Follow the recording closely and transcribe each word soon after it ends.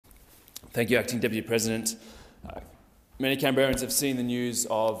Thank you, Acting Deputy President. Many Canberrans have seen the news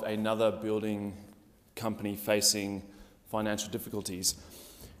of another building company facing financial difficulties,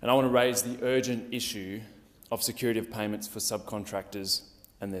 and I want to raise the urgent issue of security of payments for subcontractors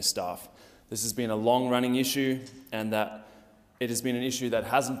and their staff. This has been a long-running issue, and that it has been an issue that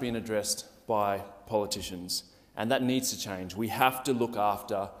hasn't been addressed by politicians, and that needs to change. We have to look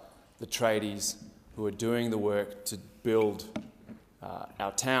after the tradies who are doing the work to build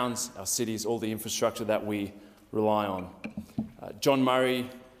our towns, our cities, all the infrastructure that we rely on. John Murray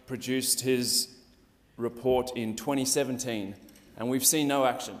produced his report in 2017, and we've seen no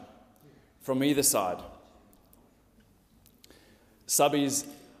action from either side. Subbies,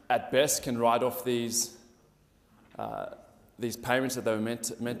 at best, can write off these payments that they were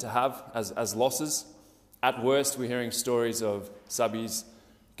meant to have as losses. At worst, we're hearing stories of subbies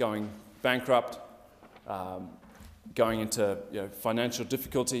going bankrupt, going into financial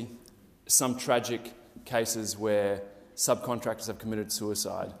difficulty, some tragic cases where subcontractors have committed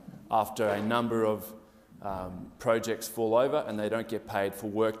suicide after a number of projects fall over and they don't get paid for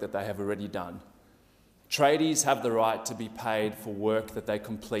work that they have already done. Tradies have the right to be paid for work that they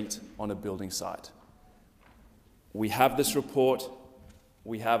complete on a building site. We have this report.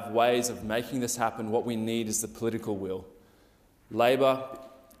 We have ways of making this happen. What we need is the political will. Labor,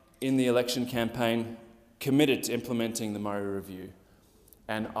 in the election campaign, committed to implementing the Murray Review.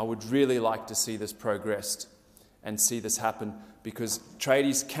 And I would really like to see this progressed and see this happen, because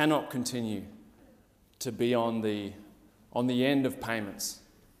tradies cannot continue to be on the end of payments,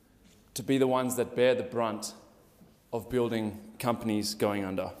 to be the ones that bear the brunt of building companies going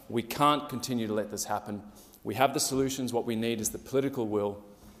under. We can't continue to let this happen. We have the solutions. What we need is the political will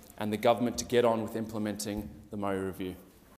and the government to get on with implementing the Murray Review.